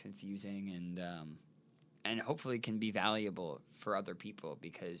confusing and hopefully can be valuable for other people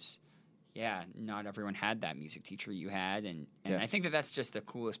because, not everyone had that music teacher you had, and I think that's just the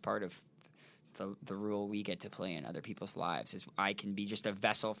coolest part of the role we get to play in other people's lives is I can be just a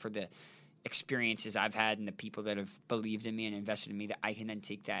vessel for the experiences I've had and the people that have believed in me and invested in me, that I can then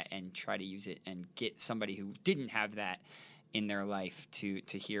take that and try to use it and get somebody who didn't have that in their life to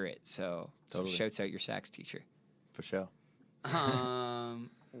hear it. So shouts out your sax teacher. For sure.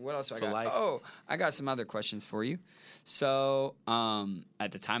 What else do I For got? life. Oh, I got some other questions for you. So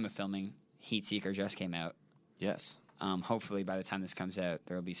at the time of filming, Heat Seeker just came out. Yes. Hopefully by the time this comes out,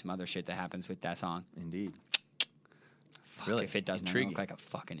 there will be some other shit that happens with that song. Indeed. Fuck, Really? if it doesn't, I Intriguing. look like a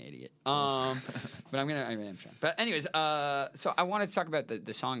fucking idiot. But I am trying. But anyways, so I wanted to talk about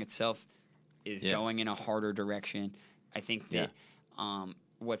the song itself is going in a harder direction. I think that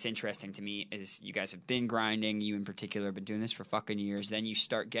what's interesting to me is you guys have been grinding. You in particular have been doing this for fucking years. Then you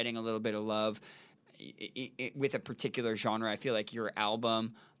start getting a little bit of love with a particular genre. I feel like your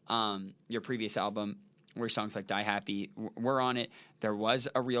album, your previous album, where songs like Die Happy were on it, there was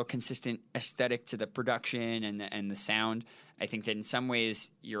a real consistent aesthetic to the production and the sound. I think that in some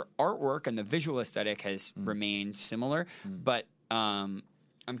ways your artwork and the visual aesthetic has remained similar. But I'm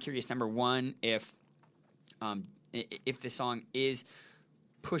curious, number one, if the song is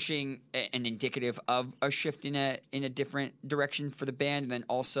pushing and indicative of a shift in a different direction for the band, and then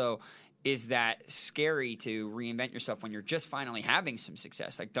also, is that scary to reinvent yourself when you're just finally having some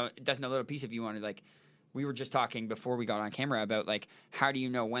success? Like, doesn't a little piece of you want to, like, we were just talking before we got on camera about, like, how do you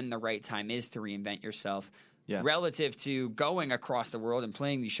know when the right time is to reinvent yourself relative to going across the world and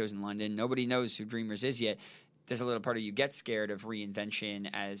playing these shows in London? Nobody knows who Dreamers is yet. Does a little part of you get scared of reinvention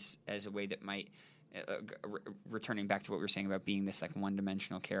as a way that might, returning back to what we were saying about being this, like,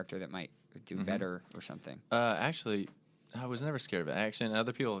 one-dimensional character that might do better or something? Actually, I was never scared of it. Actually, and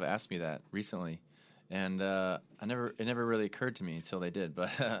other people have asked me that recently, and it never really occurred to me until they did.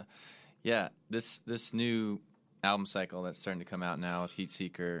 But yeah, this new album cycle that's starting to come out now with Heat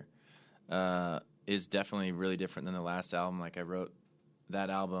Seeker is definitely really different than the last album. Like, I wrote that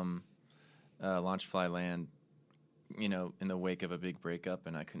album, Launch Fly Land, in the wake of a big breakup,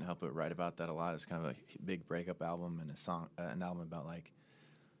 and I couldn't help but write about that a lot. It's kind of a big breakup album and an album about, like,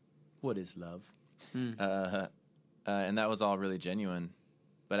 what is love, and that was all really genuine.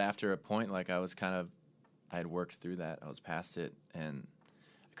 But after a point, like, I had worked through that, I was past it, and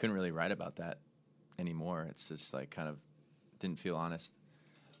I couldn't really write about that anymore. It's just, like, kind of didn't feel honest.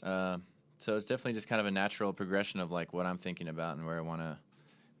 So it's definitely just kind of a natural progression of, like, what I'm thinking about and where I want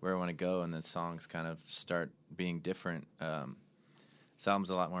to go, and then songs kind of start being different. This album's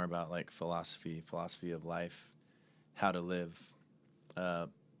a lot more about, like, philosophy of life, how to live,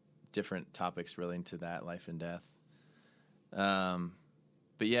 different topics relating to that, life and death.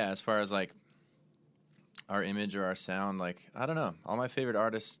 But yeah, as far as, like, our image or our sound, like, I don't know. All my favorite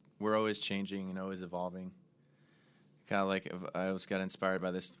artists were always changing and always evolving. Kind of like, I always got inspired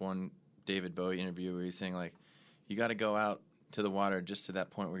by this one David Bowie interview where he's saying, like, you got to go out to the water just to that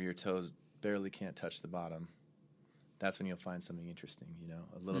point where your toes barely can't touch the bottom. That's when you'll find something interesting,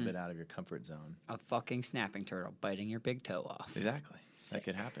 a little bit out of your comfort zone. A fucking snapping turtle biting your big toe off. Exactly. Sick. That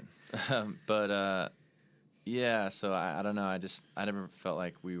could happen. But yeah, so I don't know. I never felt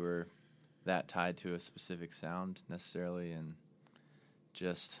like we were that tied to a specific sound necessarily, and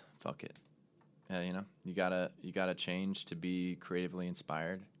just fuck it. Yeah, you gotta change to be creatively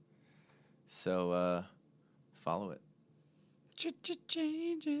inspired. So follow it.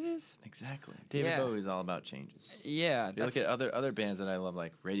 Changes. Exactly. David Bowie's all about changes. Yeah. You look at other bands that I love,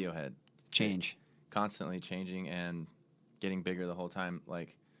 like Radiohead. Change. Constantly changing and getting bigger the whole time,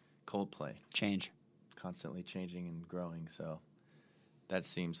 like Coldplay. Change. Constantly changing and growing. So that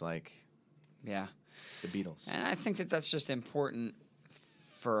seems like the Beatles. And I think that that's just important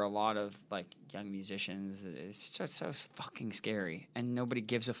for a lot of, like, young musicians. It's just so fucking scary, and nobody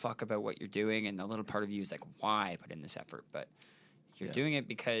gives a fuck about what you're doing, and the little part of you is like, why put in this effort? But you're doing it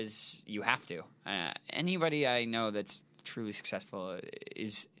because you have to. Anybody I know that's truly successful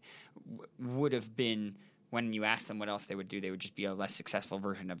would have been, when you ask them what else they would do, they would just be a less successful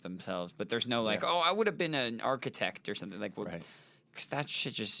version of themselves. But there's no, like, I would have been an architect or something. Like, because that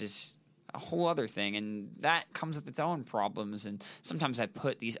shit just is a whole other thing, and that comes with its own problems. And sometimes I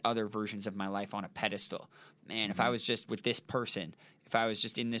put these other versions of my life on a pedestal. Man, if I was just with this person, if I was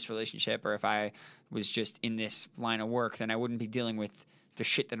just in this relationship, or if I was just in this line of work, then I wouldn't be dealing with the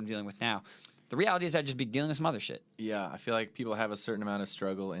shit that I'm dealing with now. The reality is I'd just be dealing with some other shit. Yeah, I feel like people have a certain amount of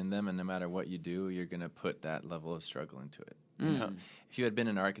struggle in them, and no matter what you do, you're going to put that level of struggle into it. You know? If you had been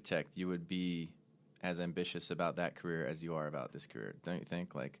an architect, you would be as ambitious about that career as you are about this career, don't you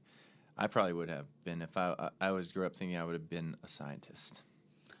think? Like, I probably would have been. If I always grew up thinking I would have been a scientist.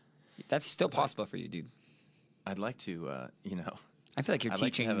 That's still possible for you, dude. I'd like to, I feel like you're I'd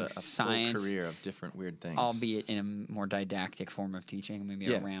like to teaching have a science, full career of different weird things. albeit in a more didactic form of teaching,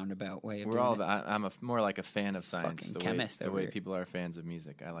 maybe a roundabout way of We're doing all it. about, I'm more like a fan of science. Fucking The chemist way, the over way here. people are fans of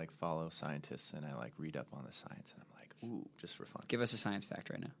music. I like follow scientists and I like read up on the science. And I'm like, ooh, just for fun. Give us a science fact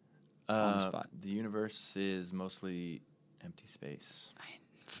right now. On the spot. The universe is mostly empty space.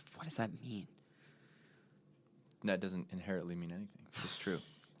 What does that mean? That doesn't inherently mean anything. It's just true.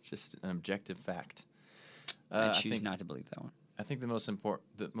 It's just an objective fact. I choose not to believe that one. I think the most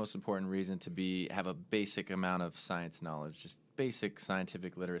important reason to have a basic amount of science knowledge, just basic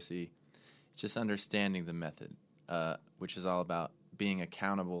scientific literacy, just understanding the method, which is all about being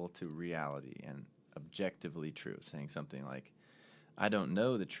accountable to reality and objectively true. Saying something like, I don't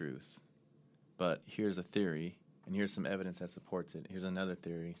know the truth, but here's a theory, and here's some evidence that supports it. Here's another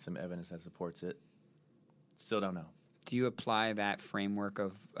theory, some evidence that supports it. Still don't know. Do you apply that framework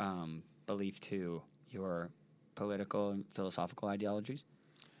of belief to your political and philosophical ideologies?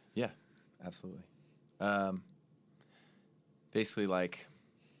 Yeah, absolutely. Basically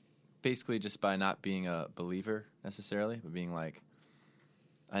just by not being a believer necessarily, but being like,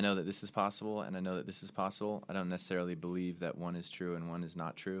 I know that this is possible and I know that this is possible. I don't necessarily believe that one is true and one is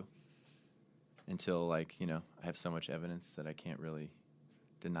not true until I have so much evidence that I can't really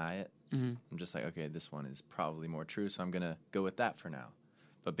deny it. Mm-hmm. I'm just like, okay, this one is probably more true, so I'm going to go with that for now.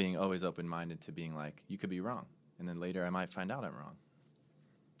 But being always open-minded to being like, you could be wrong, and then later I might find out I'm wrong.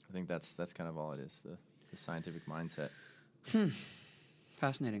 I think that's kind of all it is, the scientific mindset.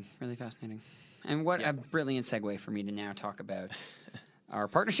 Fascinating, really fascinating. And what a brilliant segue for me to now talk about our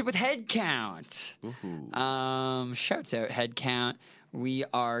partnership with Headcount. Shouts out Headcount. We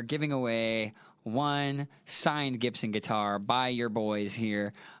are giving away one signed Gibson guitar by your boys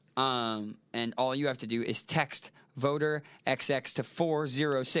here. And all you have to do is text voter XX to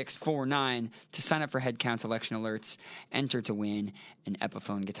 40649 to sign up for Headcount's election alerts. Enter to win an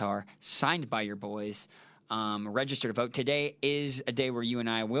Epiphone guitar signed by your boys. Register to vote. Today is a day where you and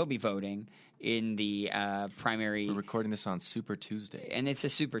I will be voting in the primary. We're recording this on Super Tuesday. And it's a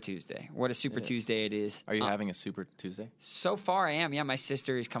Super Tuesday. What a Super Tuesday it is. Are you having a Super Tuesday? So far I am. Yeah, my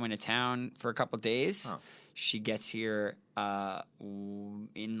sister is coming to town for a couple days. Oh. She gets here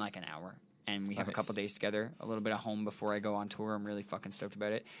in like an hour. And we have a couple days together, a little bit of home before I go on tour. I'm really fucking stoked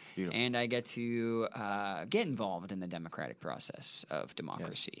about it. Beautiful. And I get to get involved in the democratic process of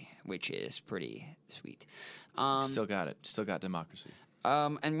democracy, which is pretty sweet. Still got it. Still got democracy.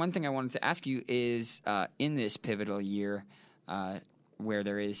 And one thing I wanted to ask you is, in this pivotal year where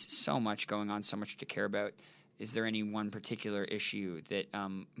there is so much going on, so much to care about, is there any one particular issue that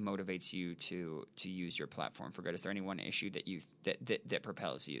motivates you to use your platform for good? Is there any one issue that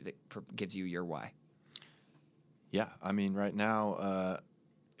propels you, that gives you your why? Yeah, I mean, right now,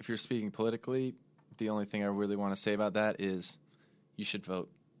 if you're speaking politically, the only thing I really want to say about that is you should vote.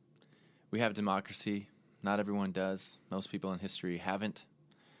 We have democracy. Not everyone does. Most people in history haven't.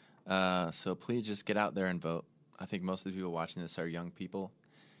 So please just get out there and vote. I think most of the people watching this are young people.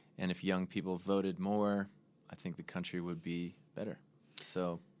 And if young people voted more, I think the country would be better.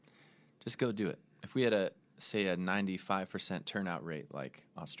 So just go do it. If we had a 95% turnout rate like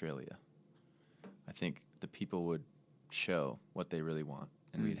Australia, I think the people would show what they really want,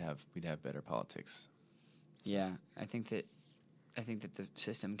 and we'd have better politics. So. Yeah, I think that the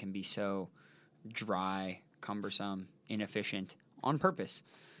system can be so dry, cumbersome, inefficient on purpose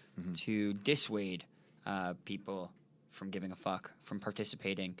to dissuade people from giving a fuck, from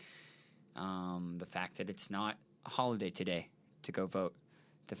participating. The fact that it's not a holiday today to go vote.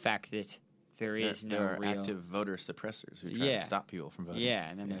 The fact that there is no are real active voter suppressors who try to stop people from voting. Yeah,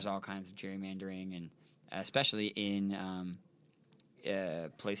 and then there's all kinds of gerrymandering, and especially in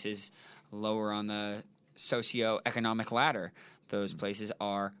places lower on the socioeconomic ladder. Those places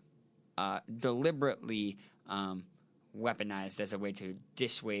are deliberately weaponized as a way to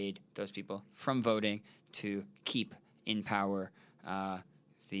dissuade those people from voting, to keep in power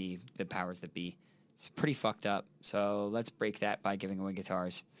the powers that be. It's pretty fucked up. So let's break that by giving away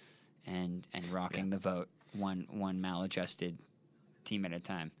guitars and rocking the vote one maladjusted team at a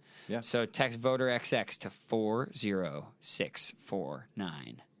time. Yeah. So text voter XX to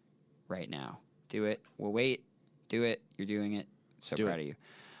 40649 right now. Do it. We'll wait. Do it. You're doing it. So proud of you.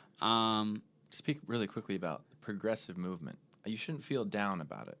 Speak really quickly about the progressive movement. You shouldn't feel down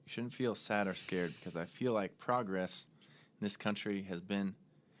about it. You shouldn't feel sad or scared, because I feel like progress in this country has been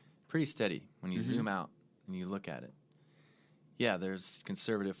pretty steady when you zoom out and you look at it. Yeah, there's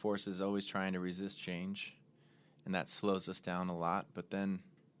conservative forces always trying to resist change, and that slows us down a lot. But then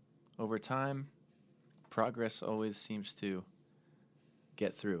over time, progress always seems to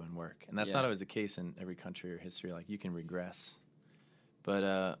get through and work. And that's not always the case in every country or history. Like, you can regress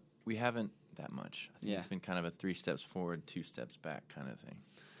but we haven't that much. I think Yeah. it's been kind of a 3 steps forward, 2 steps back kind of thing.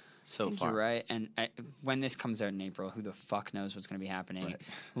 I So think far, you're right. And when this comes out in April, who the fuck knows what's going to be happening? Right.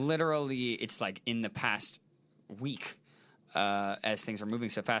 Literally, it's like in the past week, as things are moving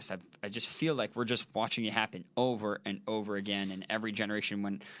so fast, I just feel like we're just watching it happen over and over again. And every generation,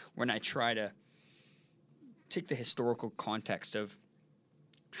 when I try to take the historical context of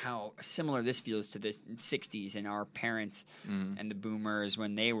how similar this feels to the 60s and our parents and the boomers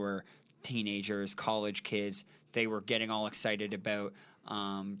when they were teenagers, college kids, they were getting all excited about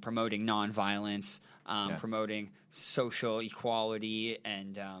promoting nonviolence, promoting social equality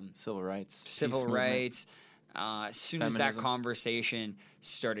and civil rights, civil peace movement. rights. As soon as that Feminism. conversation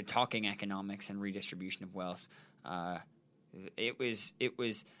started talking economics and redistribution of wealth, it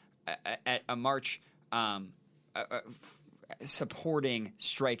was at a march supporting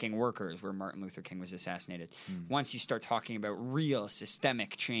striking workers where Martin Luther King was assassinated. Once you start talking about real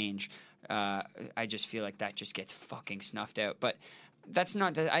systemic change, I just feel like that just gets fucking snuffed out. But that's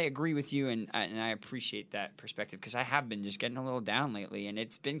not. I agree with you, and I appreciate that perspective because I have been just getting a little down lately, and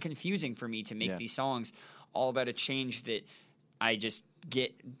it's been confusing for me to make these songs all about a change that I just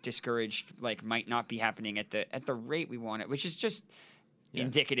get discouraged, like might not be happening at the rate we want it, which is just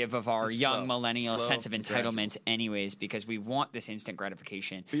indicative of our It's young slow. millennial Slow sense of and entitlement anyways, because we want this instant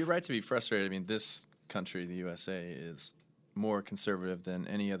gratification. But you're right to be frustrated. I mean, this country, the USA, is more conservative than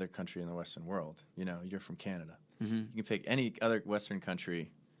any other country in the Western world. You know, you're from Canada. You can pick any other Western country.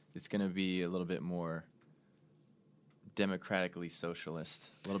 It's going to be a little bit more democratically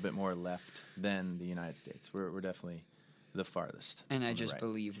socialist, a little bit more left than the United States. We're definitely the farthest. And I on the just right.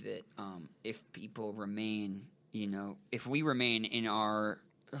 believe that if people remain, if we remain in our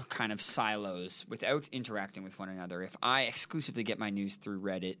kind of silos without interacting with one another, if I exclusively get my news through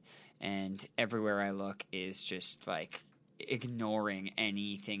Reddit and everywhere I look is just like ignoring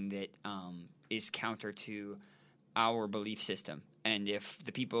anything that is counter to our belief system, and if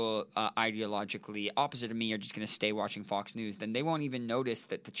the people ideologically opposite of me are just going to stay watching Fox News, then they won't even notice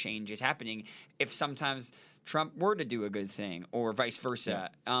that the change is happening if sometimes Trump were to do a good thing or vice versa.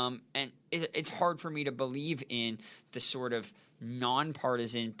 And it's hard for me to believe in the sort of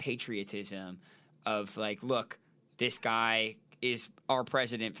nonpartisan patriotism of like, look, this guy is our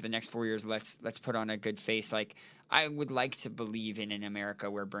president for the next 4 years. Let's put on a good face. Like, I would like to believe in an America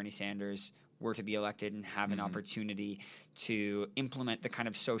where Bernie Sanders were to be elected and have an opportunity to implement the kind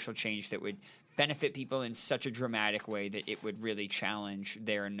of social change that would benefit people in such a dramatic way that it would really challenge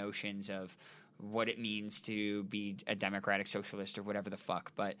their notions of what it means to be a democratic socialist or whatever the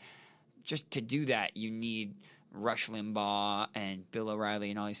fuck. But just to do that, you need Rush Limbaugh and Bill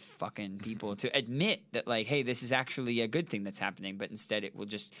O'Reilly and all these fucking people to admit that, like, hey, this is actually a good thing that's happening. But instead, it will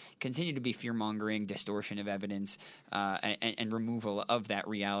just continue to be fear-mongering, distortion of evidence, and removal of that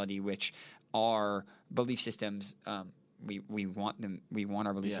reality, which our belief systems, we want them. We want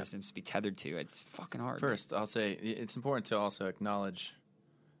our belief systems to be tethered to. It's fucking hard. First, I'll say it's important to also acknowledge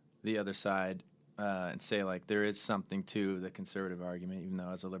the other side and say, like, there is something to the conservative argument, even though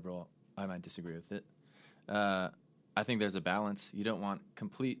as a liberal I might disagree with it. I think there's a balance. You don't want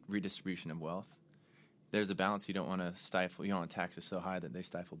complete redistribution of wealth. There's a balance. You don't want to stifle. You don't want taxes so high that they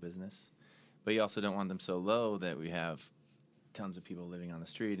stifle business, but you also don't want them so low that we have tons of people living on the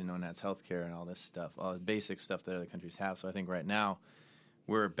street and no one has health care and all this stuff, all the basic stuff that other countries have. So I think right now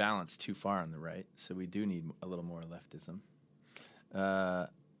we're balanced too far on the right, so we do need a little more leftism.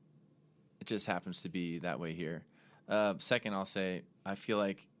 It just happens to be that way here. Second, I'll say I feel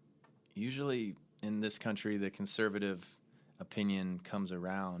like usually in this country the conservative opinion comes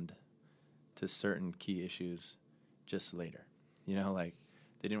around to certain key issues just later. You know, like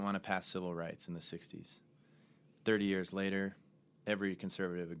they didn't want to pass civil rights in the 60s. 30 years later, every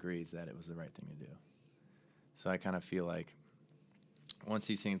conservative agrees that it was the right thing to do. So I kind of feel like once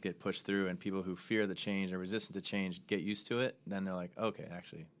these things get pushed through and people who fear the change or resistant to change get used to it, then they're like, okay,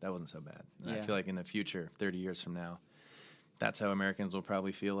 actually, that wasn't so bad. And I feel like in the future, 30 years from now, that's how Americans will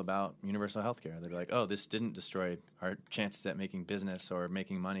probably feel about universal health care. They'll be like, oh, this didn't destroy our chances at making business or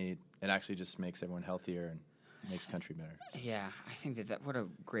making money. It actually just makes everyone healthier and makes the country better. Yeah, I think that what a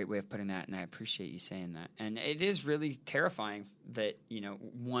great way of putting that, and I appreciate you saying that. And it is really terrifying that,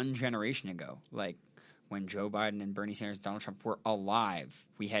 one generation ago, like when Joe Biden and Bernie Sanders and Donald Trump were alive,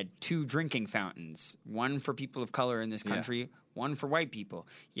 we had 2 drinking fountains, one for people of color in this country, one for white people.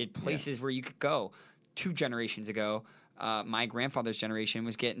 You had places where you could go. 2 generations ago, my grandfather's generation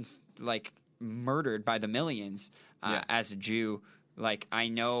was getting, like, murdered by the millions as a Jew, Like, I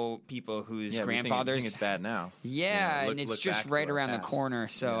know people whose Yeah, grandfathers... we think it's bad now. Yeah, You know, and it's look just back to right our around the past. corner.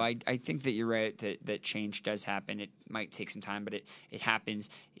 So Yeah. I think that you're right that change does happen. It might take some time, but it happens.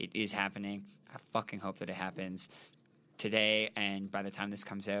 It is happening. I fucking hope that it happens today and by the time this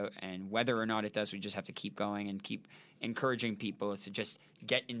comes out. And whether or not it does, we just have to keep going and keep encouraging people to just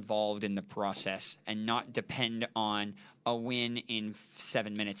get involved in the process and not depend on a win in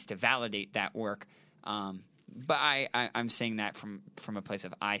 7 minutes to validate that work. But I'm saying that from a place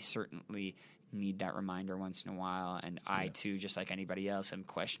of I certainly need that reminder once in a while, and I too, just like anybody else, am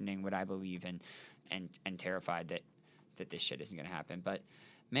questioning what I believe in, and terrified that this shit isn't going to happen. But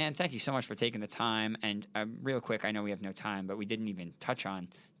man, thank you so much for taking the time. And real quick, I know we have no time, but we didn't even touch on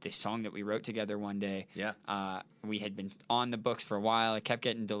this song that we wrote together one day. Yeah. We had been on the books for a while. It kept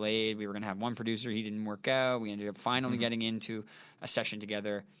getting delayed. We were going to have one producer. He didn't work out. We ended up finally getting into a session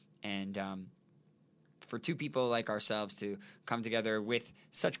together, and for two people like ourselves to come together with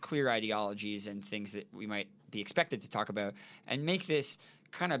such clear ideologies and things that we might be expected to talk about and make this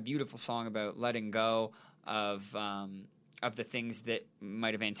kind of beautiful song about letting go of the things that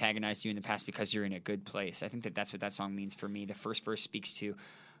might have antagonized you in the past because you're in a good place. I think that's what that song means for me. The first verse speaks to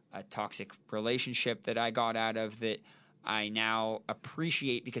a toxic relationship that I got out of that I now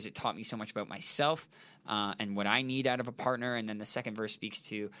appreciate because it taught me so much about myself and what I need out of a partner. And then the second verse speaks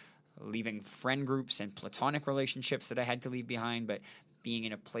to leaving friend groups and platonic relationships that I had to leave behind, but being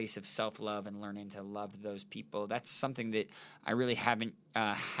in a place of self-love and learning to love those people. That's something that I really haven't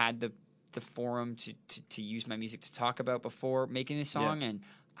had the forum to use my music to talk about before making this song, and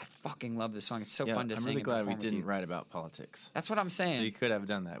I fucking love this song. It's so fun to sing. I'm really glad we perform with didn't you. write about politics. That's what I'm saying. So you could have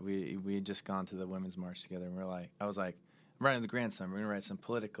done that. We had just gone to the Women's March together, and I was like, I'm writing the grandson. We're going to write some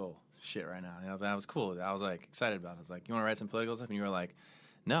political shit right now. And that was cool. I was like excited about it. I was like, you want to write some political stuff? And you were like,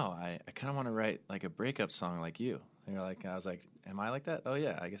 no, I kind of want to write like a breakup song like you. And you're like, I was like, am I like that? Oh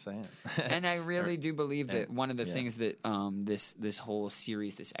yeah, I guess I am. And I really do believe that one of the things that this whole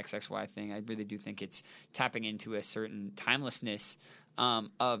series, this XXY thing, I really do think it's tapping into a certain timelessness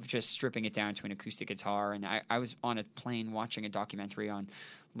of just stripping it down to an acoustic guitar. And I was on a plane watching a documentary on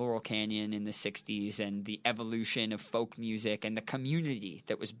Laurel Canyon in the 60s and the evolution of folk music and the community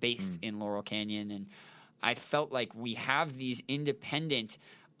that was based in Laurel Canyon. And I felt like we have these independent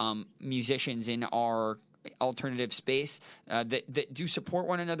musicians in our alternative space that do support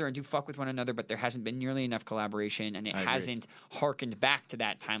one another and do fuck with one another, but there hasn't been nearly enough collaboration, and it hasn't harkened back to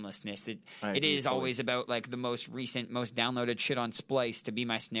that timelessness that it is always about like the most recent, most downloaded shit on Splice to be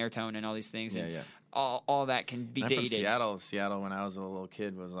my snare tone and all these things. All that can be dated. I'm from Seattle. Seattle, when I was a little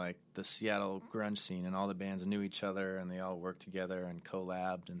kid, was like the Seattle grunge scene, and all the bands knew each other, and they all worked together and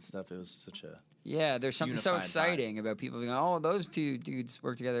collabed and stuff. It was such a there's something so exciting about people being, oh, those two dudes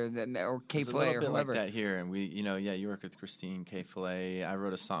work together, or K-Flay or whoever. Like that here, and we, you work with Christine K-Flay. I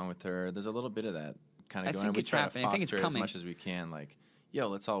wrote a song with her. There's a little bit of that kind of going on. We try to foster as much as we can. Like,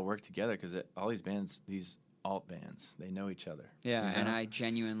 let's all work together because all these bands, these alt bands, they know each other. Yeah, and I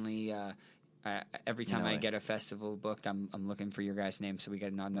genuinely. Every time I get a festival booked, I'm looking for your guys' names so we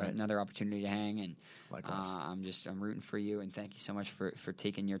get another opportunity to hang. And I'm rooting for you, and thank you so much for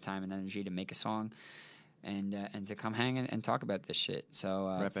taking your time and energy to make a song and to come hang and talk about this shit.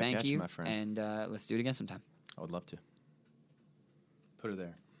 So thank you, my friend. And let's do it again sometime. I would love to. Put her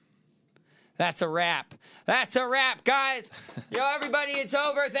there. That's a wrap. That's a wrap, guys. Yo, everybody, it's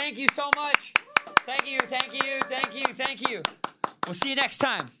over. Thank you so much. Thank you, thank you, thank you, thank you. We'll see you next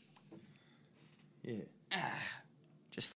time. Yeah.